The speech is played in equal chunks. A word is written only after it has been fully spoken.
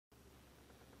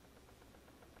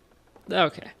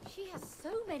Okay. She has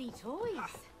so many toys.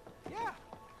 Yeah,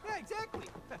 exactly.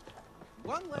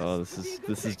 One less Oh, would be a good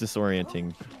this is thing.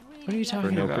 disorienting What are you for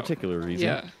talking no about? particular reason.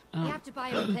 Yeah. You have to buy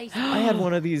a replacement. I had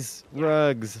one of these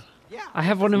rugs. Yeah, I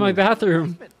have one in my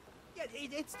bathroom. yeah,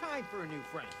 it's time for a new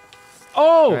friend.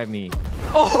 Oh! Grab me.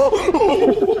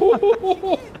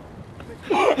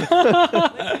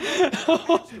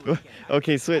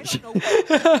 Okay, switch. I don't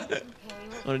know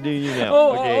I'm gonna do you now.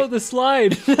 Oh, Okay. oh, the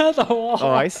slide. The wall. Oh,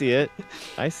 I see it.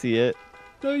 I see it.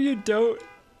 No, you don't.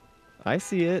 I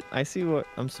see it. I see what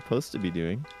I'm supposed to be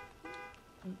doing.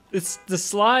 It's the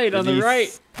slide on the These-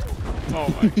 right.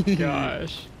 Oh my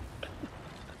gosh.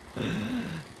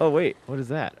 Oh wait, what is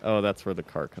that? Oh, that's where the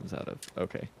car comes out of.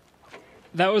 Okay.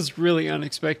 That was really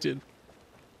unexpected.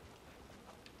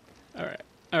 All right.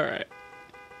 All right.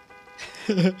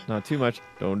 Not too much.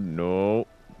 Don't. No.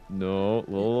 No. A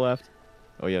little left.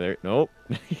 Oh yeah. There. Nope.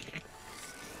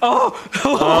 Oh!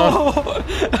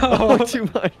 Oh, too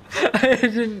much. I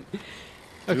didn't.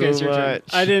 Okay, it's Too your turn. much.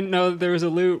 I didn't know that there was a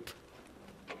loop.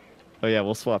 Oh yeah,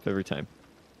 we'll swap every time.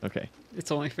 Okay.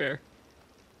 It's only fair.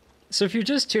 So if you're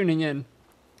just tuning in,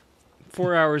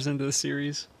 4 hours into the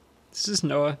series, this is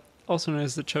Noah, also known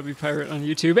as the Chubby Pirate on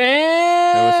YouTube,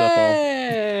 and what's up, all?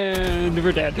 and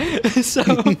we're dead. So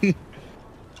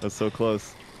That's so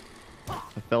close.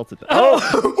 I felt it.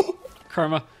 oh,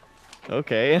 karma.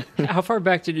 Okay. How far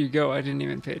back did you go? I didn't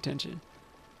even pay attention.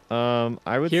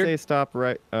 I would Here? say stop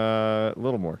right. A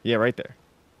little more. Yeah, right there.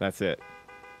 That's it.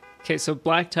 Okay, so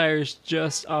black tires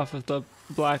just off of the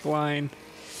black line.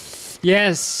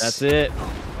 Yes. That's it.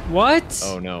 What?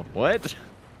 Oh no. What?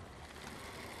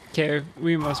 Okay,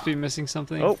 we must be missing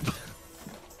something. Oh.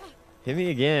 Hit me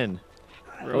again.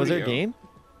 Oh, is there a Rodeo. game?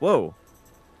 Whoa.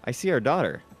 I see our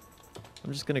daughter.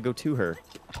 I'm just gonna go to her.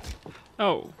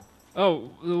 Oh.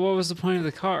 Oh, what was the point of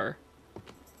the car?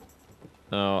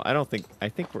 No, I don't think. I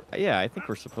think we're. Yeah, I think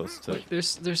we're supposed to. Wait,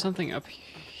 there's something up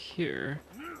here.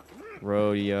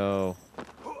 Rodeo.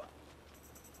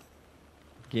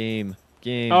 Game.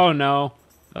 Oh no.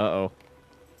 Uh-oh.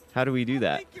 How do we do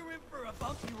that? Think you're in for a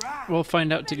bumpy ride. We'll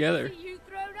find out together. See you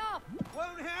thrown up.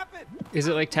 Won't happen. Is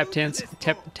it like tap dance?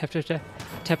 Tap tap tap tap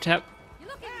tap tap. You're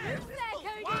looking loose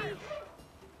there, Cody.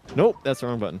 Nope, that's the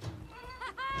wrong button.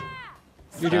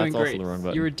 You're That's doing also great. the wrong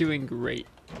button. You were doing great.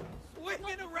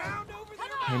 Swinging around over there.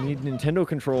 I need Nintendo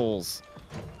controls.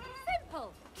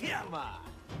 Simple. Come on.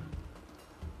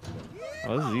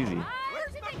 Oh, this is easy. Where's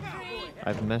Where's the my victory? cowboy?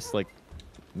 I've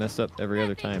messed up every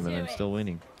other time, and I'm still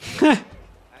winning. I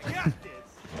got this.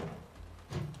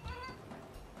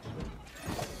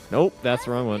 Nope, that's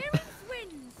the wrong one.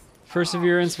 Wins.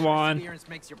 Perseverance won. Perseverance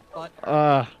makes your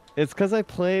butt It's because I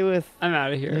play with I'm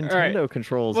out of here. All Nintendo right.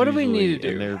 controls. What do we usually, need to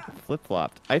do? And they're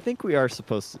flip-flopped. I think we are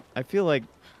supposed to. I feel like.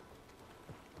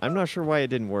 I'm not sure why it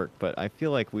didn't work, but I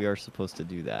feel like we are supposed to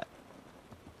do that.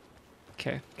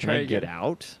 Okay. Can Try I again. get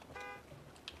out?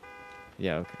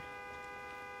 Yeah, okay.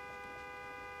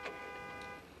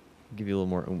 Give you a little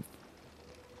more oomph.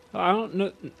 I don't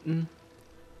know.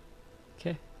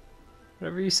 Okay.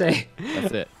 Whatever you say.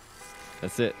 That's it.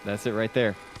 That's it. That's it right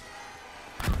there.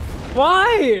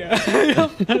 Why?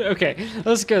 Okay.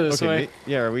 Let's go this way.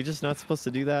 Yeah, are we just not supposed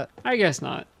to do that? I guess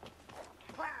not.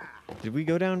 Did we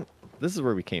go down? This is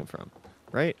where we came from,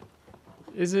 right?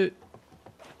 Is it?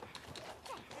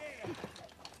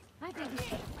 I think we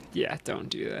should. Yeah. Don't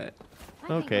do that.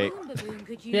 I Okay. think Moon Baboon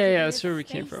could use Yeah, a yeah, bit that's of where we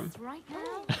came space from. Right now.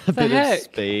 A the bit heck? of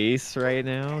space right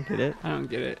now. Get it? I don't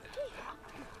get it.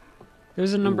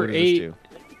 There's a Ooh, number what does this 8. do?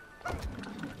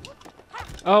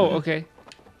 Oh, okay.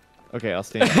 Okay, I'll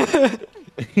stand.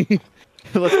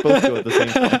 Let's both go at the same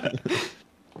time.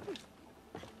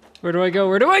 Where do I go?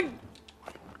 Where do I?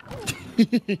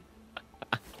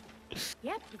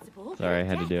 Yep, it's a ball. Sorry, I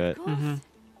had to do it.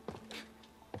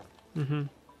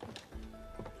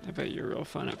 I bet you're real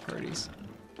fun at parties.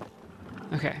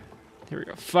 Okay. Here we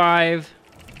go. 5.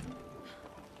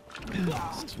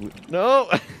 Sweet. No!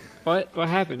 What? What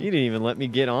happened? You didn't even let me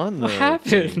get on the What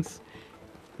happened? things.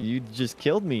 You just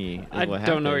killed me. is I what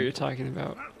don't know what happened. you're talking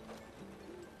about.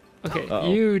 Okay,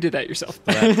 Uh-oh. you did that yourself.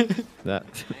 That.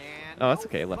 Oh, that's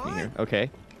okay. It left me here. Okay.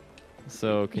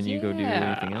 So, can you go do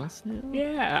Yeah. anything else now?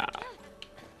 Yeah.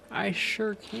 I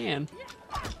sure can.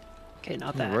 Okay,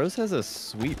 not that. Rose has a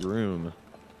sweet room.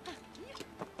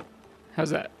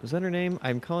 How's that? Is that her name?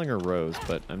 I'm calling her Rose,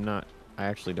 but I'm not. I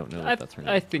actually don't know if that's her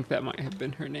name. I think that might have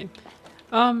been her name.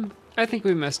 I think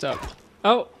we messed up.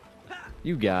 Oh,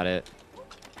 You got it.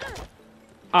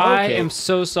 I Okay. am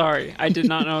so sorry. I did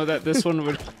not know that this one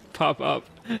would pop up.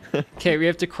 Okay, we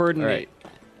have to coordinate.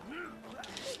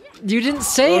 You didn't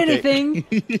say Okay.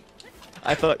 anything.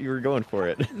 I thought you were going for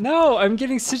it. No, I'm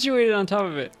getting situated on top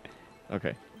of it.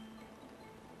 Okay.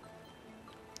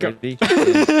 Go. Ready?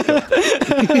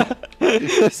 Yeah, go.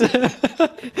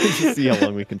 Just see how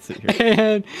long we can sit here.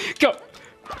 And go.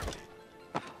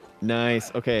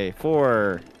 Nice. Okay,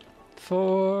 4.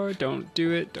 4. Don't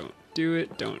do it. Don't do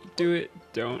it. Don't do it.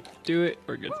 Don't do it.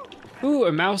 We're good. Ooh,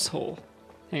 a mouse hole.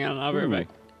 Hang on, I'll be right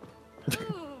back.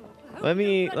 Let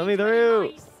me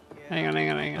through. Hang on.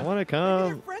 I want to You're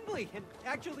come. friendly and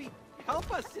actually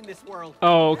help us in this world.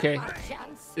 Oh, okay.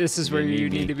 Chance. This is where You you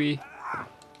need need me. to be.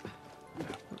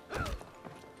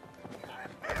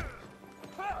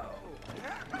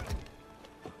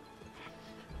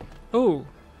 Oh,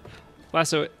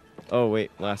 lasso it. Oh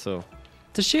wait, lasso.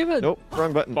 Does she have a Nope,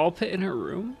 wrong button. ball pit in her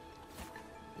room?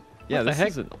 Yeah, What the this heck?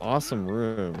 is an awesome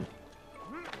room.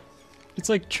 It's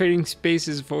like trading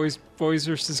spaces, boys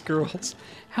versus girls.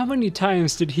 How many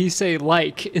times did he say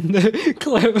like in the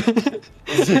clip?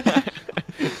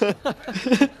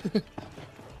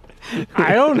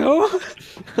 I don't know.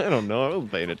 I don't know. I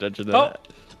wasn't paying attention to Oh. that.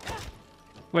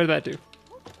 What did that do?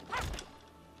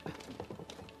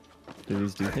 Do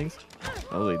these do things?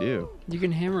 Oh, they do. You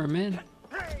can hammer him in.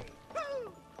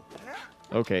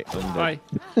 Okay, I'm dead. Bye.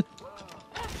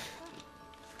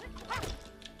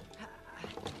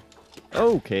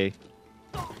 Okay.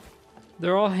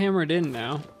 They're all hammered in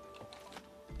now.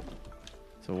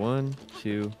 So 1,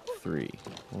 2, 3.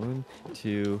 1,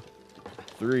 2,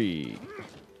 3.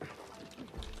 I'm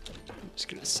just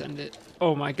gonna send it.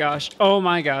 Oh my gosh. Oh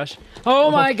my gosh.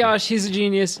 Oh my Okay. gosh. He's a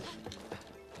genius.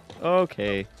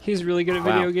 Okay. He's really good at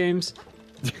Wow. video games.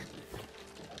 This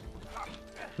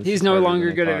He's is no harder longer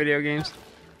than I good at thought. video games.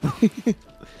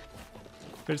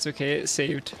 But it's okay. It's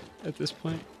saved at this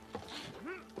point.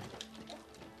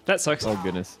 That sucks. Oh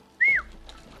goodness.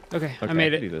 Okay, Okay, I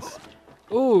made can do it. this.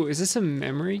 Ooh, is this a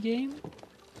memory game?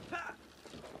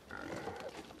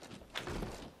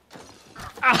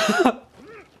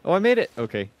 Oh, I made it.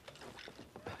 Okay.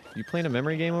 You playing a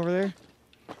memory game over there?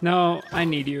 No, I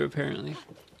need you apparently.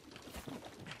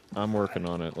 I'm working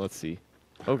on it. Let's see.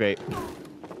 Okay.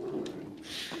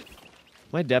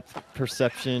 My depth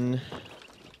perception.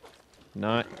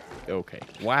 Not okay.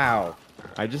 Wow.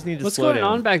 I just need to What's slow going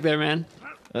down. on back there, man?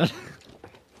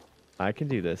 I can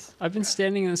do this. I've been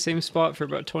standing in the same spot for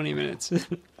about 20 minutes.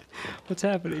 What's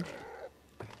happening?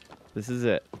 This is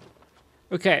it.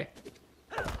 Okay,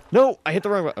 No, I hit the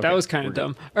wrong button. that Okay, was kind we're of good.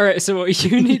 dumb. All right, so what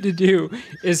you need to do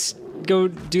is go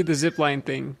do the zip line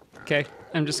thing. Okay,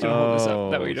 I'm just gonna hold this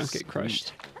up. That way you don't get Oh,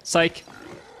 crushed. Psych.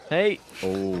 Hey.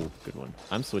 Oh, good one.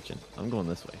 I'm switching. I'm going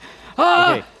this way.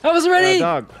 Ah, Okay. I was ready.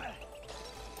 Dog.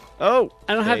 Oh.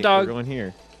 I don't have okay, dog. We're going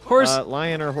here. Horse.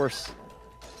 Lion or horse?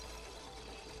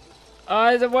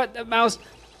 The mouse?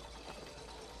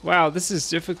 Wow, this is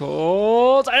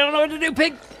difficult. I don't know what to do.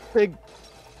 Pig. Pig.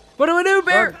 What do I do,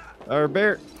 bear? Dog. Or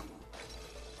bear.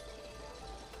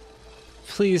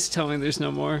 Please tell me there's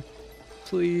no more.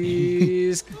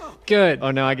 Please. Good.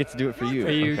 Oh, now I get to do it for you.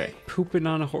 Are you Okay. pooping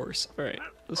on a horse? All right,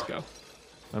 let's go.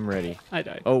 I'm ready. I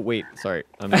died. Oh, wait. Sorry.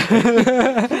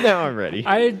 Now I'm ready.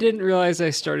 I didn't realize I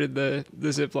started the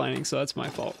zip lining, so that's my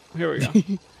fault. Here we go.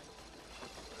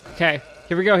 Okay,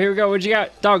 here we go. Here we go. What you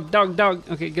got? Dog.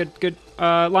 Okay, good.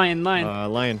 Lion.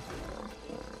 Lion.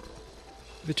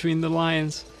 Between the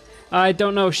lions. I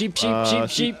don't know. Sheep.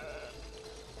 Sheep.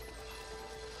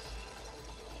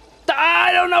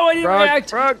 I don't know. I didn't react.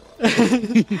 Frog.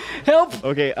 Help.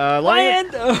 Okay. Lion.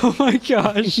 Oh my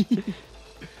gosh.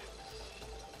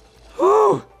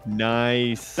 Whew.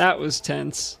 Nice. That was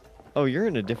tense. Oh, you're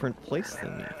in a different place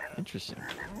than me. Interesting.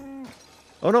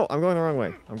 Oh no, I'm going the wrong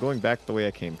way. I'm going back the way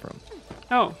I came from.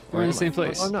 Oh, we're in the Or same am I?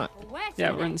 place. Oh, I'm not. West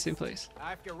Yeah, we're in the West. same place.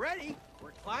 If you're ready, we're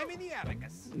climbing the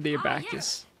abacus. The Ah, abacus.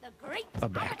 yes, the great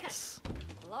Abacus.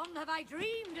 Long have I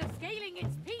dreamed of scaling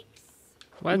its peaks.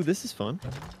 What? Ooh, this is fun.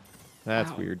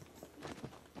 That's Wow. weird.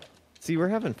 See, we're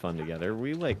having fun together.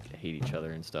 We like hate each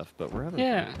other and stuff, but we're having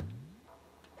Yeah.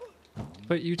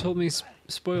 But you told me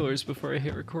spoilers before I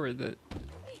hit record that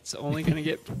it's only gonna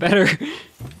get better.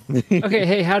 Okay,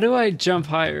 hey, how do I jump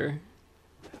higher?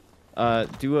 fun.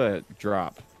 Do a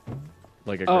drop.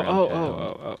 Like a Oh, ground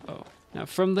pound. oh. Now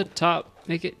from the top,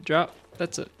 make it drop.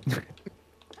 That's a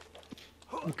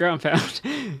ground pound.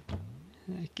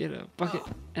 I get a bucket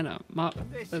and a mop.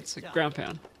 That's a ground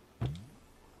pound.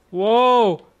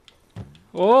 Whoa!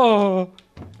 Whoa!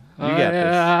 You got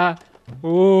this.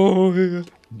 Whoa! You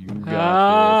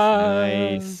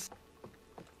got this. Nice.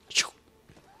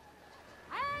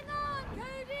 Hang on,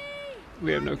 Cody!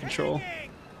 We have no control.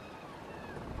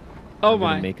 Oh I'm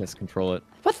gonna my! make us control it.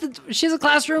 What the? She has a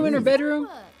classroom in her bedroom.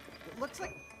 It looks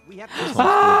like We have This to. one's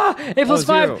Ah! 8 plus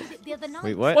 5! zero. Was it the other night?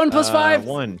 Wait, what? 1 plus 5.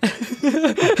 1. We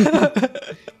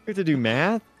have to do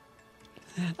math?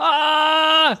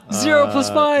 Ah! 0 plus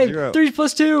 5. 0. 3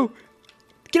 plus 2.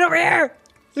 Get over here!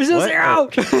 There's no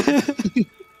What? 0.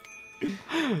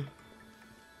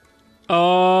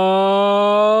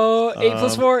 Oh, 8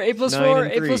 plus 4, 8 plus 9 4,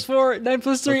 and 8 plus 3. 4, 9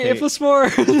 plus 3, 8 Okay. plus 4.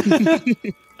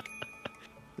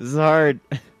 This is hard.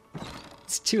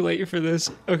 It's too late for this.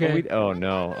 Okay. Oh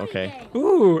no. Okay.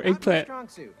 Ooh, Not my eggplant. strong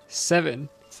suit. 7.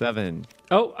 7.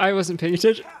 Oh, I wasn't paying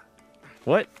attention.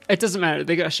 What? It doesn't matter.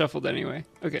 They got shuffled anyway.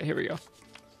 Okay, here we go.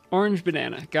 Orange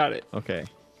banana. Got it. Okay.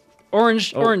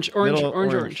 Orange, Oh, orange, orange, middle,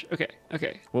 orange, orange. orange. Okay,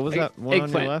 okay. What was that one on your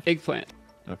eggplant, left? Eggplant.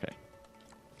 Okay.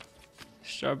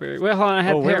 Strawberry. Wait, hold on. I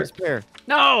had Oh, where pear. was pear?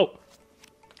 No!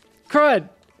 Crud!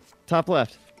 Top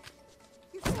left.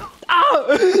 Oh!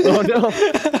 Oh no.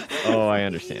 Oh, I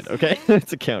understand. Okay.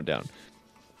 It's a countdown.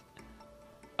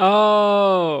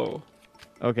 Oh.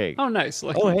 Okay. Oh, nice.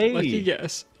 Lucky, Oh, hey. lucky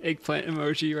guess. Eggplant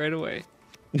emoji right away.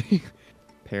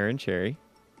 Pear and cherry.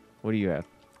 What do you have?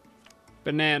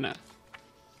 Banana.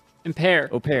 And pear.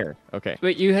 Oh, pear. Okay.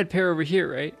 Wait, you had pear over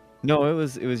here, right? No, it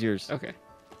was yours. Okay.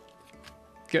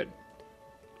 Good.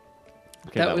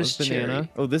 Okay, that was was banana.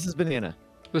 cherry. Oh, this is banana.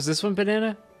 Was this one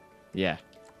banana? Yeah.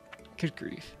 Good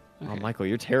grief. Oh, Okay. Michael,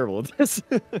 you're terrible at this.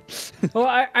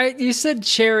 Well, you said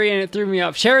cherry and it threw me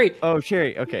off. Cherry! Oh,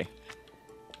 cherry. Okay.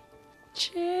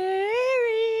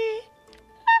 Cherry!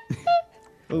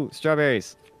 Oh,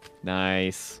 strawberries.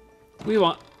 Nice. We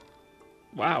want...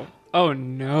 Wow. Oh,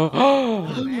 no.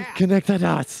 Connect the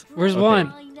dots. Where's Okay. one?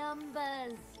 My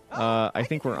numbers. I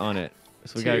think we're on it.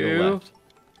 So we gotta go 2. left.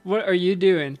 What are you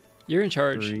doing? You're in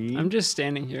charge. 3. I'm just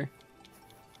standing here.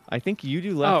 I think you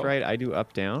do left, Oh. right. I do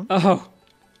up, down. Oh.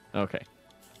 Okay.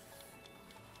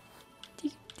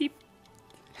 Deep, deep.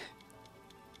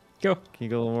 Go. Can you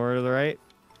go a little more to the right?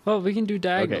 Well, we can do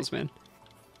diagonals, man.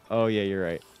 Oh, yeah, you're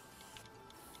right.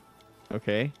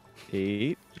 Okay.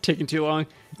 8, We're taking too long.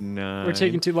 9. We're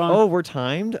taking too long. Oh, we're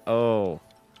timed? Oh.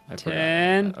 I forgot about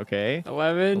 10. that. Okay.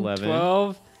 11, 11.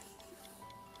 12,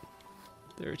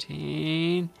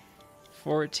 13,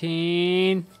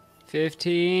 14,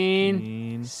 15,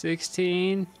 15.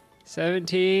 16,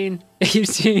 17,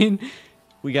 18,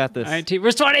 We got this. 19.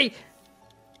 Where's 20?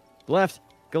 Left.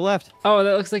 Go left. Oh,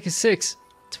 that looks like a 6.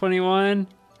 21,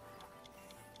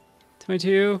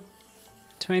 22,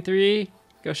 23.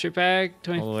 Go straight back.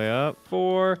 All the way up.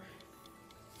 24,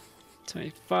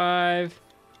 25,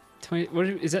 20. What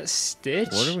is that, Stitch?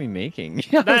 What are we making?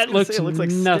 Yeah, I was That gonna looks, say, it looks like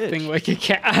nothing Stitch. like a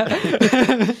cat.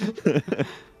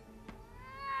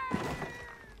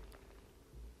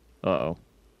 Uh-oh.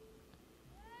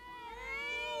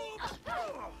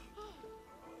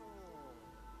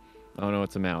 Oh no,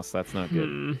 it's a mouse. That's not good.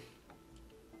 Hmm.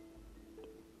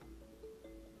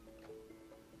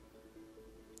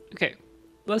 Okay,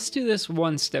 let's do this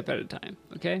one step at a time,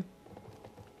 okay?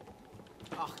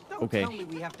 Oh, don't Okay. tell me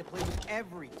we have to play with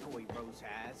every toy Rose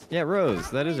has. Yeah, Rose.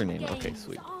 That is her name. Okay, Games.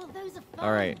 sweet. Oh, those are fun.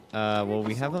 All right. Well,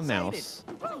 we have a mouse.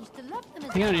 I used to love them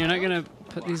as Hang on, a you're not kid. gonna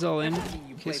put these all in You in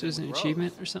played case there's an with Rose.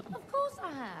 achievement or something? Of course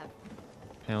I have.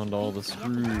 Pound all the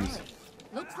screws.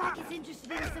 Looks like it's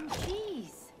interested in some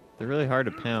cheese. They're really hard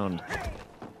to pound.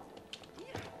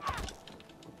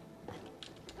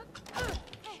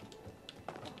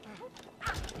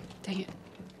 Dang it.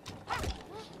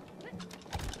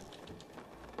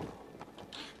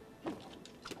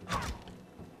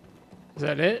 Is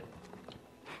that it?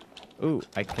 Ooh,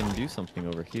 I can do something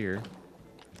over here.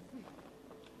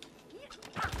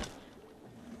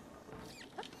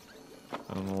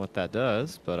 I don't know what that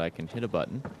does, but I can hit a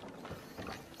button.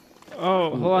 Oh,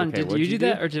 Ooh, hold on. okay, Did what'd you you do do?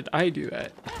 that or did I do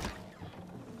that? I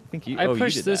think you. I oh, you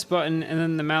pushed did this that. button and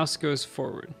then the mouse goes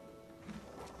forward.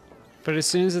 But as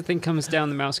soon as the thing comes down,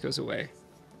 the mouse goes away.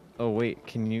 Oh wait,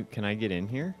 can I get in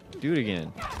here? Do it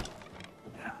again.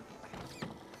 I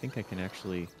think I can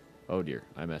actually. Oh dear,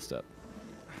 I messed up.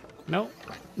 Nope.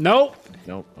 Nope.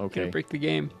 Nope. Gonna Okay. break the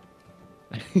game.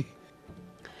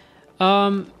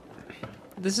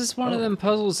 This is one of Oh. them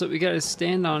puzzles that we gotta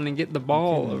stand on and get the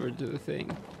ball over to the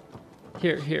thing.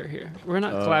 Here. We're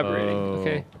not collaborating,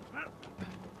 okay?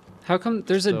 How come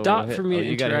there's a So dot hit- for me oh, to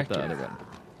you gotta hit interact the with? other button.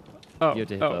 Oh, You have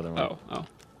to hit the other one. Oh.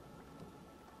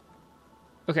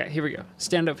 Okay, here we go.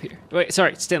 Stand up here. Wait,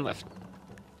 sorry, stand left.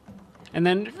 And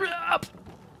then up.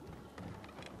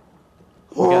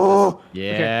 We got this. Okay,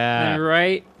 Yeah. then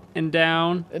right and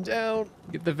down. And down.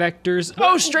 Get the vectors.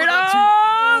 Oh, straight up!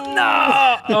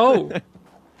 No! Oh.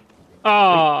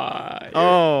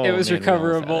 Oh. It was man, we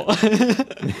recoverable. almost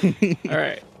All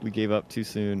right. We gave up too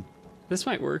soon. This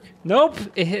might work. Nope.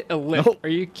 It hit a lip. Nope. Are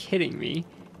you kidding me?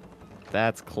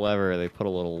 That's clever. They put a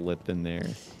little lip in there.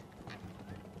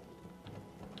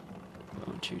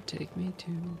 Won't you take me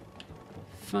to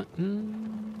fun?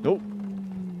 Nope.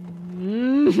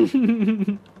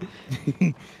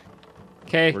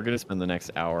 Okay. We're gonna spend the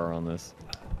next hour on this.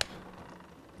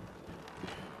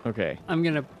 Okay. I'm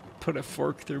gonna put a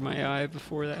fork through my eye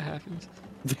before that happens.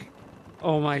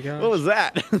 Oh my god. What was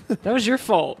that? That was your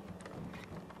fault.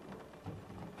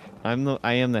 I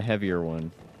am the heavier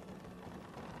one.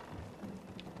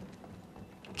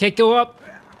 Okay, go up.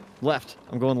 Left.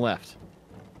 I'm going left.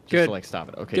 Just Good. to like stop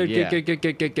it. Okay. Good,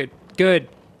 yeah. good.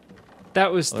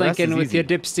 That was Oh, the rest thinking is with easy. your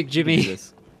dipstick, You can do Jimmy.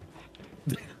 this.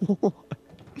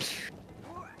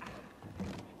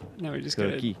 Now we just Go to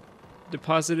gotta key.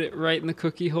 deposit it right in the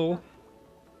cookie hole.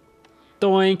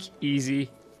 Doink.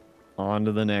 Easy. On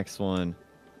to the next one.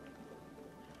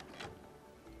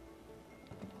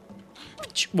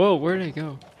 Whoa, where'd I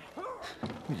go?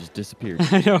 You just disappeared.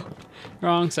 I know.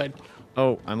 Wrong side.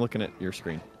 Oh, I'm looking at your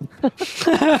screen.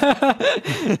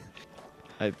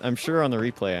 I'm sure on the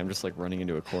replay I'm just like running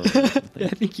into a corner or something. I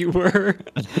think you were.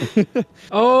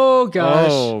 Oh gosh.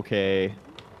 Oh, okay.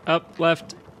 Up,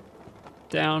 left,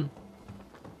 down,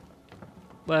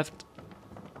 left,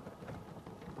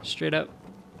 straight up.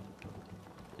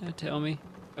 Now tell me.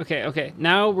 Okay.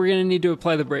 Now we're gonna need to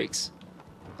apply the brakes.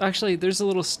 Actually, there's a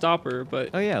little stopper, but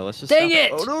Oh yeah, let's just dang stop.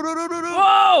 it! Oh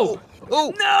no. Whoa!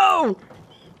 Oh. No!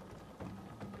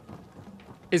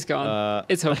 It's gone. Uh.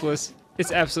 It's hopeless.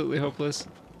 It's absolutely hopeless.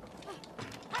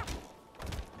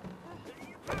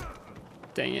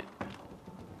 Dang it.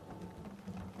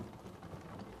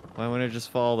 Why wouldn't it just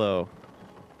fall though?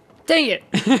 Dang it!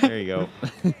 There you go.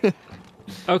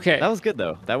 Okay. That was good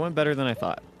though. That went better than I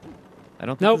thought. I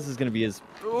don't think Nope. this is gonna be as.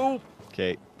 Oh.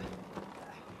 Okay.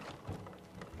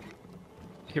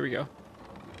 Here we go.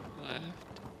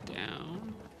 Left,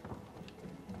 down,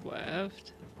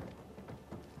 left,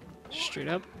 straight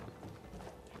up.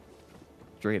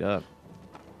 Straight up.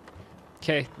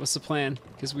 Okay, what's the plan?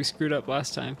 Because we screwed up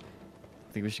last time.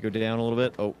 I think we should go down a little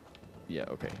bit. Oh. Yeah.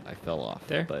 Okay. I fell off.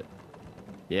 There? But.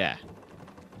 Yeah.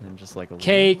 And just like a.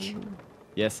 Cake!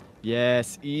 Yes.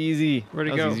 Yes. Easy. Where'd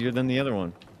it that was go? easier than the other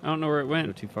one. I don't know where it went.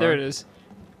 Go too far? There it is.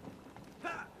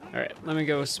 Alright, let me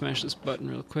go smash this button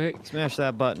real quick. Smash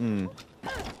that button.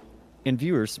 And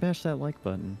viewers, smash that like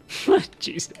button.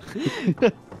 Jeez.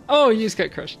 Oh, you just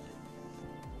got crushed.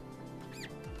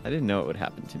 I didn't know it would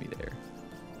happen to me there.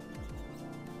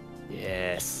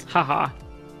 Yes. Haha.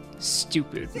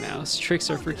 Stupid mouse. Tricks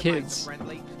are for kids.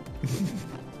 Friendly.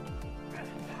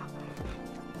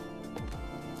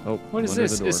 Oh, What is under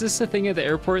this? the door. Is this the thing at the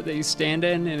airport that you stand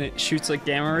in and it shoots like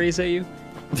gamma rays at you?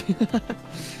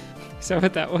 Is that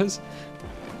what that was?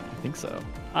 I think so.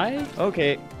 I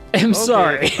Okay. am Okay,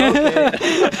 sorry.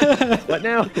 Okay. What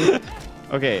now?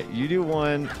 Okay, you do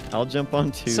one. I'll jump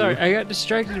on two. Sorry, I got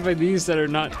distracted by these that are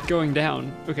not going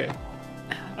down. Okay.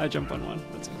 I jump on one.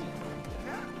 That's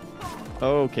okay.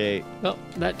 Okay. Well,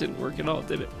 that didn't work at all,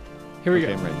 did it? Here we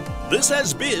Okay, go. I'm ready. This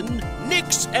has been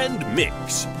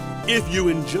NickzAndMikz. If you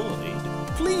enjoyed,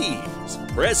 please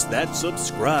press that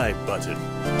subscribe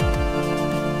button.